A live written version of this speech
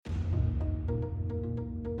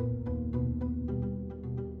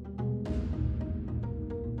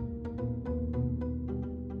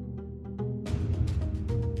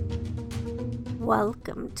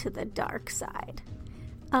Welcome to the dark side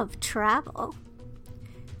of travel.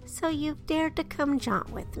 So you've dared to come jaunt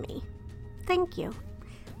with me. Thank you.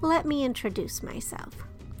 Let me introduce myself.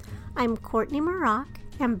 I'm Courtney Maroc,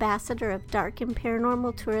 Ambassador of Dark and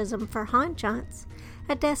Paranormal Tourism for Haunt Jaunts,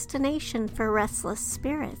 a destination for restless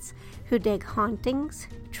spirits who dig hauntings,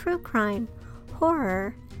 true crime,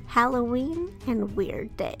 horror, Halloween, and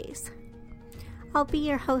weird days. I'll be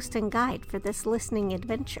your host and guide for this listening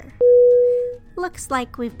adventure. Looks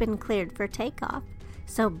like we've been cleared for takeoff,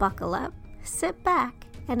 so buckle up, sit back,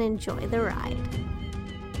 and enjoy the ride.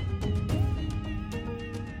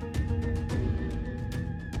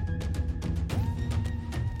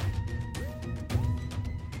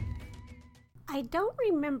 I don't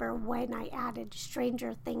remember when I added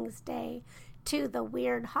Stranger Things Day to the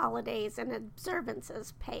Weird Holidays and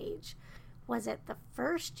Observances page. Was it the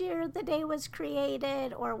first year the day was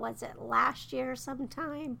created, or was it last year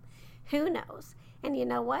sometime? Who knows? And you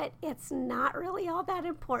know what? It's not really all that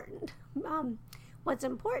important. What's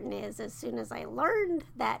important is, as soon as I learned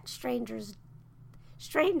that Stranger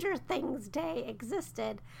Things Day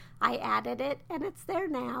existed, I added it, and it's there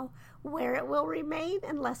now, where it will remain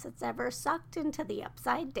unless it's ever sucked into the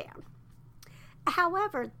upside down.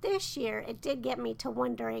 However, this year it did get me to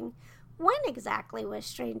wondering, when exactly was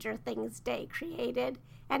Stranger Things Day created,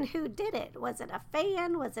 and who did it? Was it a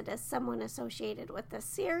fan? Was it someone associated with the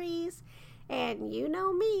series? And you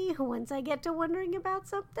know me, once I get to wondering about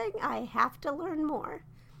something, I have to learn more.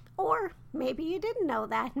 Or maybe you didn't know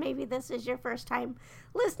that. Maybe this is your first time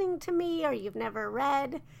listening to me, or you've never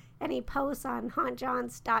read any posts on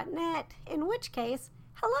hauntjaunts.net, in which case,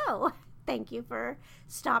 hello. Thank you for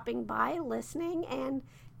stopping by, listening, and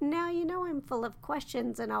now you know I'm full of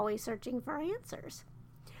questions and always searching for answers.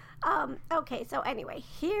 Okay, so anyway,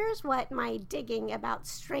 here's what my digging about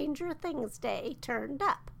Stranger Things Day turned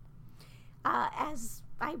up. As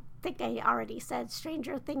I think I already said,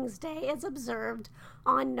 Stranger Things Day is observed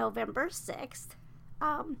on November 6th,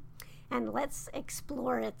 and let's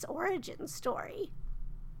explore its origin story.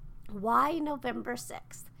 Why November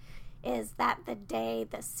 6th? Is that the day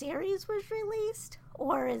the series was released,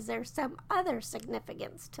 or is there some other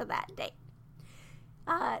significance to that date?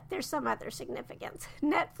 There's some other significance.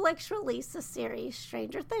 Netflix released the series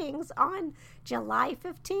Stranger Things on July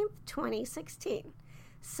 15th, 2016.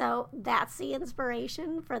 So that's the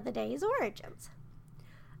inspiration for the day's origins.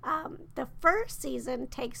 The first season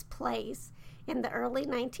takes place in the early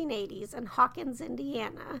 1980s in Hawkins,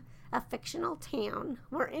 Indiana, a fictional town.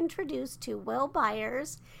 We're introduced to Will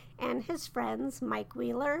Byers and his friends Mike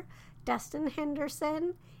Wheeler, Dustin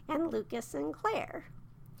Henderson, and Lucas Sinclair.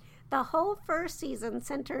 The whole first season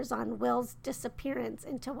centers on Will's disappearance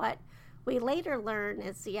into what we later learn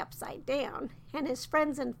is the Upside Down, and his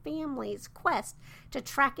friends and family's quest to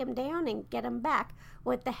track him down and get him back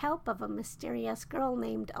with the help of a mysterious girl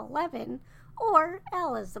named 11, or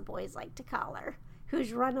Elle as the boys like to call her,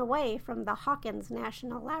 who's run away from the Hawkins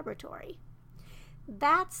National Laboratory.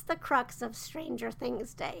 That's the crux of Stranger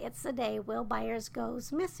Things Day. It's the day Will Byers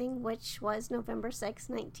goes missing, which was November 6,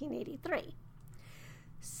 1983.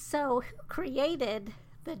 So who created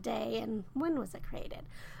the day, and when was it created?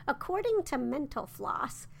 According to Mental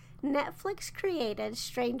Floss, Netflix created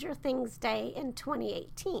Stranger Things Day in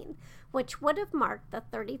 2018, which would have marked the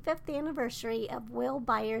 35th anniversary of Will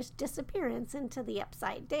Byers' disappearance into the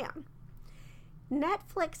Upside Down.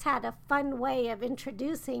 Netflix had a fun way of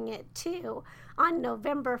introducing it too. On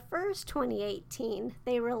November 1st, 2018,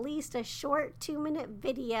 they released a short 2-minute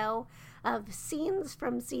video of scenes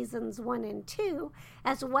from seasons 1 and 2,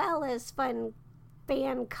 as well as fun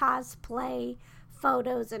fan cosplay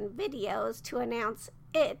photos and videos to announce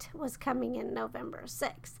it was coming in November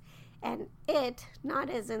 6th. And it, not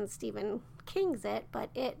as in Stephen King's It, but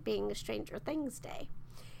it being Stranger Things Day.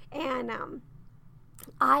 And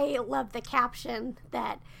I love the caption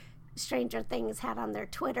that Stranger Things had on their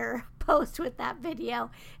Twitter post with that video.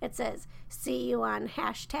 It says, "See you on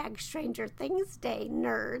 #Stranger Things Day,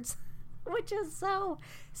 nerds," which is so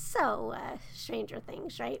Stranger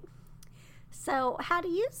Things, right? So how do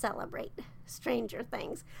you celebrate Stranger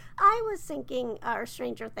Things? I was thinking, or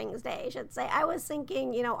Stranger Things Day, I should say. I was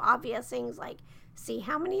thinking, obvious things like see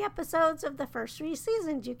how many episodes of the first 3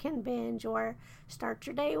 seasons you can binge, or start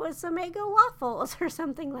your day with some Eggo waffles or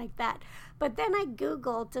something like that. But then I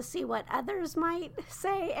Googled to see what others might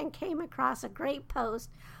say and came across a great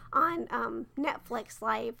post on Netflix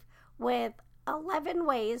Live with 11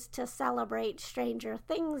 ways to celebrate Stranger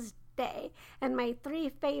Things Day. And my 3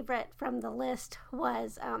 favorite from the list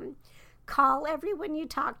was call everyone you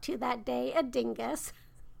talk to that day a dingus,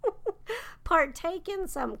 partake in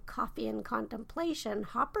some coffee and contemplation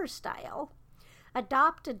Hopper style,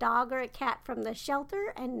 adopt a dog or a cat from the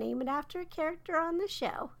shelter and name it after a character on the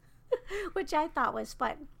show, which I thought was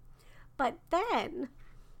fun. But then,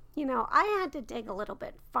 I had to dig a little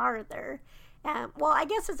bit farther. Well, I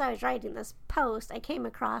guess as I was writing this post, I came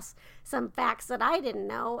across some facts that I didn't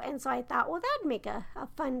know. And so I thought, well, that'd make a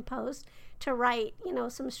fun post to write,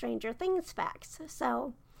 some Stranger Things facts.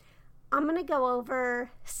 So I'm going to go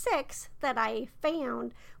over 6 that I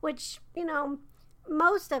found, which,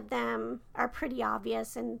 most of them are pretty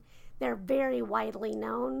obvious and they're very widely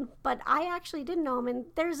known, but I actually didn't know them. And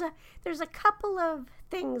there's a couple of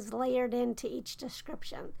things layered into each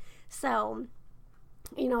description. So,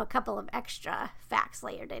 a couple of extra facts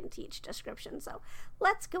layered into each description. So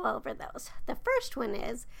let's go over those. The first one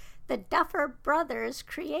is the Duffer Brothers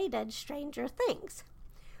created Stranger Things,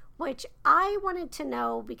 which I wanted to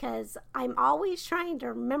know because I'm always trying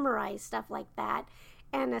to memorize stuff like that,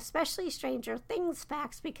 and especially Stranger Things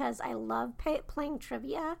facts, because I love playing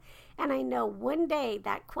trivia, and I know one day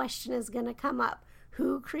that question is going to come up.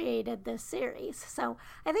 Who created this series? So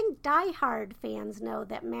I think diehard fans know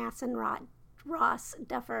that Mass and Ross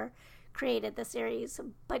Duffer created the series,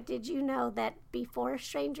 but did you know that before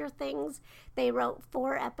Stranger Things, they wrote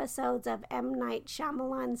 4 episodes of M. Night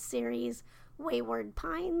Shyamalan's series Wayward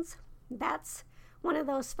Pines? That's one of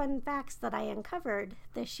those fun facts that I uncovered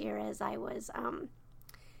this year as I was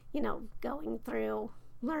going through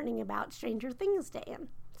learning about Stranger Things Day and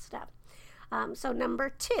stuff. So number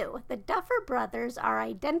 2, the Duffer Brothers are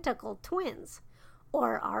identical twins,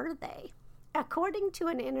 or are they? According to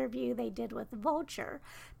an interview they did with Vulture,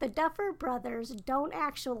 the Duffer Brothers don't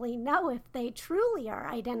actually know if they truly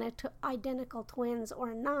are identical twins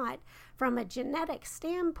or not from a genetic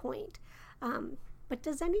standpoint. But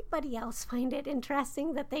does anybody else find it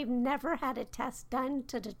interesting that they've never had a test done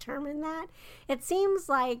to determine that? It seems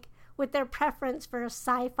like with their preference for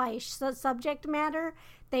sci-fi subject matter,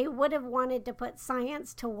 they would have wanted to put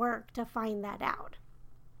science to work to find that out.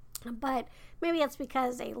 But maybe it's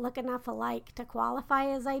because they look enough alike to qualify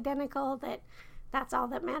as identical that's all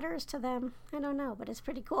that matters to them. I don't know, but it's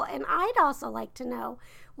pretty cool. And I'd also like to know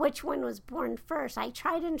which one was born first. I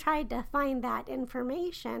tried to find that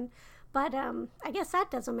information, but I guess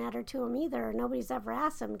that doesn't matter to them either. Nobody's ever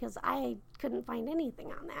asked them because I couldn't find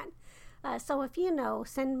anything on that. So if you know,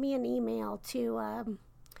 send me an email to,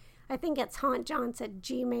 I think it's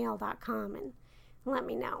hauntjohns@gmail.com and let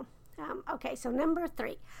me know. Okay, so number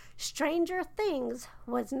 3, Stranger Things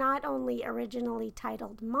was not only originally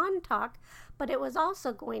titled Montauk, but it was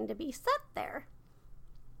also going to be set there.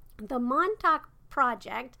 The Montauk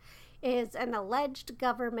Project is an alleged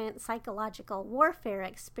government psychological warfare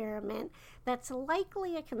experiment that's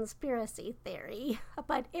likely a conspiracy theory,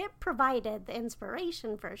 but it provided the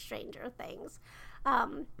inspiration for Stranger Things.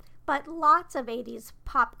 But lots of 80s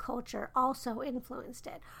pop culture also influenced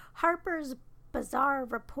it. Harper's Bazaar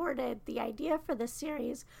reported the idea for the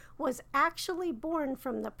series was actually born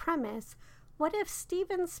from the premise, what if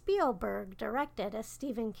Steven Spielberg directed a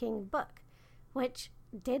Stephen King book? Which,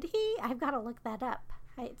 did he? I've got to look that up.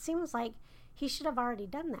 It seems like he should have already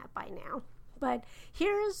done that by now. But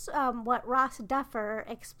here's what Ross Duffer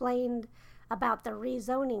explained about the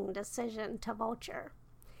rezoning decision to Vulture.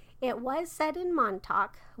 It was set in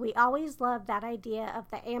Montauk. We always loved that idea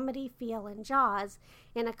of the Amity feel in Jaws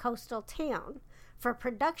in a coastal town. For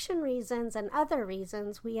production reasons and other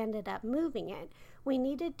reasons, we ended up moving it. We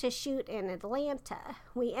needed to shoot in Atlanta.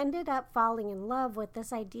 We ended up falling in love with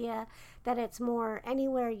this idea that it's more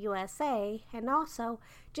anywhere USA, and also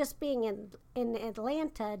just being in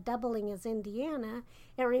Atlanta, doubling as Indiana,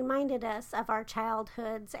 it reminded us of our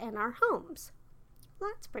childhoods and our homes.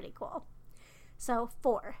 Well, that's pretty cool. So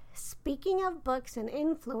 4, speaking of books and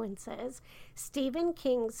influences, Stephen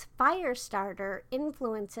King's Firestarter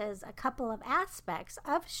influences a couple of aspects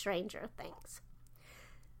of Stranger Things.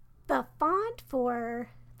 The font for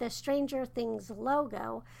the Stranger Things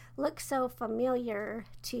logo looks so familiar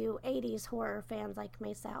to 80s horror fans like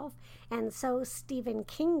myself, and so Stephen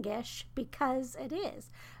Kingish because it is.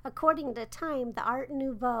 According to Time, the Art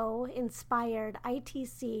Nouveau inspired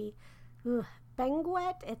ITC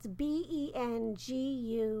Benguet, it's Benguiat,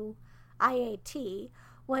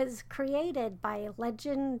 was created by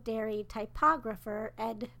legendary typographer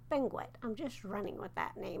Ed Benguet. I'm just running with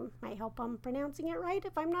that name. I hope I'm pronouncing it right.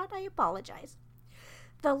 If I'm not, I apologize.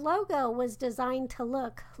 The logo was designed to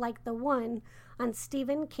look like the one on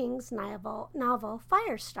Stephen King's novel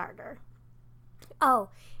Firestarter. Oh,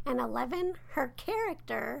 and 11, her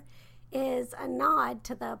character is a nod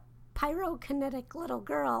to the pyrokinetic little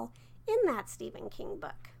girl in that Stephen King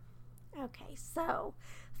book. Okay, so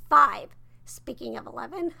 5, Speaking of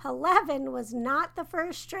 11, 11 was not the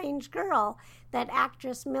first strange girl that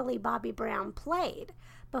actress Millie Bobby Brown played.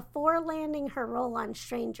 Before landing her role on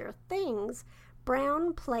Stranger Things,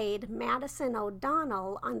 Brown played Madison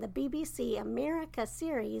O'Donnell on the BBC America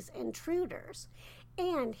series Intruders.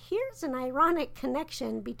 And here's an ironic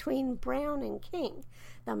connection between Brown and King.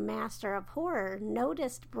 The master of horror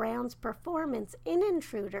noticed Brown's performance in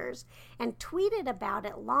Intruders and tweeted about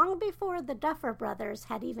it long before the Duffer Brothers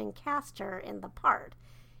had even cast her in the part.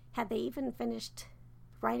 Had they even finished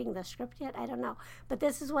writing the script yet? I don't know. But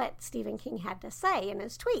this is what Stephen King had to say in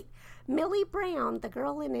his tweet. Millie Brown, the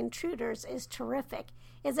girl in Intruders, is terrific.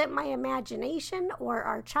 Is it my imagination, or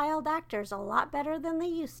are child actors a lot better than they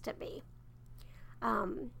used to be?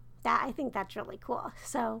 I think that's really cool.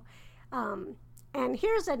 So, and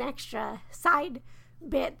here's an extra side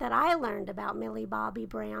bit that I learned about Millie Bobby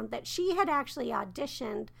Brown, that she had actually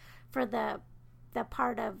auditioned for the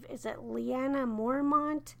part of, is it Lyanna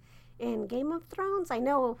Mormont in Game of Thrones? I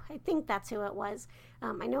think that's who it was.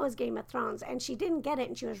 I know it was Game of Thrones, and she didn't get it,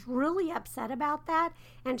 and she was really upset about that,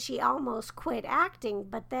 and she almost quit acting.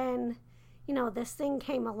 But then, this thing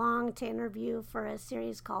came along to interview for a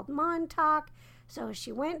series called Montauk, so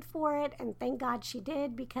she went for it, and thank God she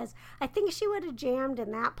did, because I think she would have jammed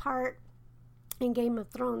in that part in Game of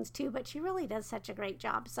Thrones too, but she really does such a great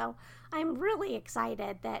job. So I'm really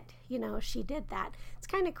excited that, she did that. It's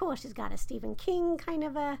kind of cool. She's got a Stephen King kind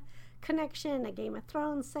of a connection, a Game of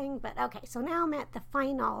Thrones thing. But okay, so now I'm at the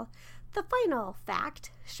final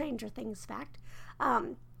fact, Stranger Things fact.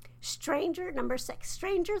 Number 6,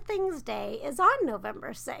 Stranger Things Day is on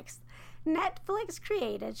November 6th. Netflix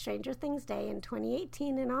created Stranger Things Day in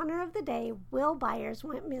 2018 in honor of the day Will Byers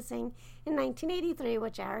went missing in 1983,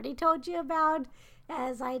 which I already told you about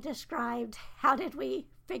as I described how did we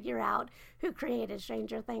figure out who created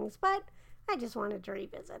Stranger Things, but I just wanted to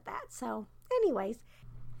revisit that. So anyways,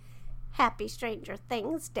 happy Stranger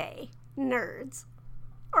Things Day, nerds.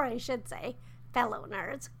 Or I should say, fellow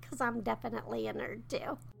nerds, because I'm definitely a nerd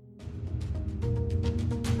too.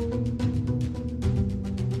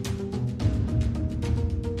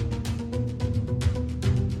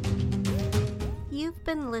 You've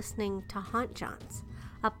been listening to Haunt Jaunts,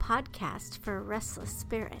 a podcast for restless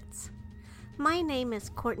spirits. My name is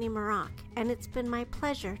Courtney Maroc, and it's been my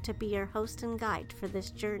pleasure to be your host and guide for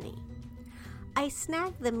this journey. I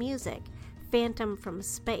snagged the music Phantom from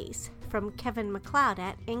Space from Kevin MacLeod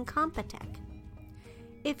at Incompetech.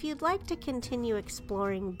 If you'd like to continue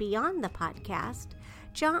exploring beyond the podcast,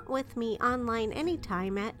 jaunt with me online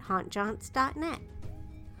anytime at hauntjaunts.net.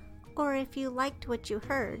 Or if you liked what you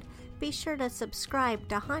heard, be sure to subscribe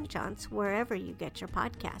to Haunt Jaunts wherever you get your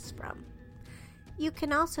podcasts from. You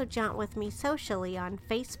can also jaunt with me socially on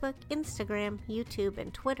Facebook, Instagram, YouTube,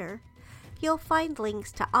 and Twitter. You'll find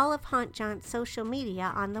links to all of Haunt Jaunts' social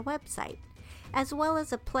media on the website, as well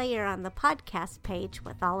as a player on the podcast page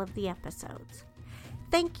with all of the episodes.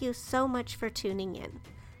 Thank you so much for tuning in.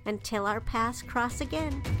 Until our paths cross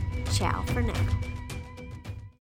again, ciao for now.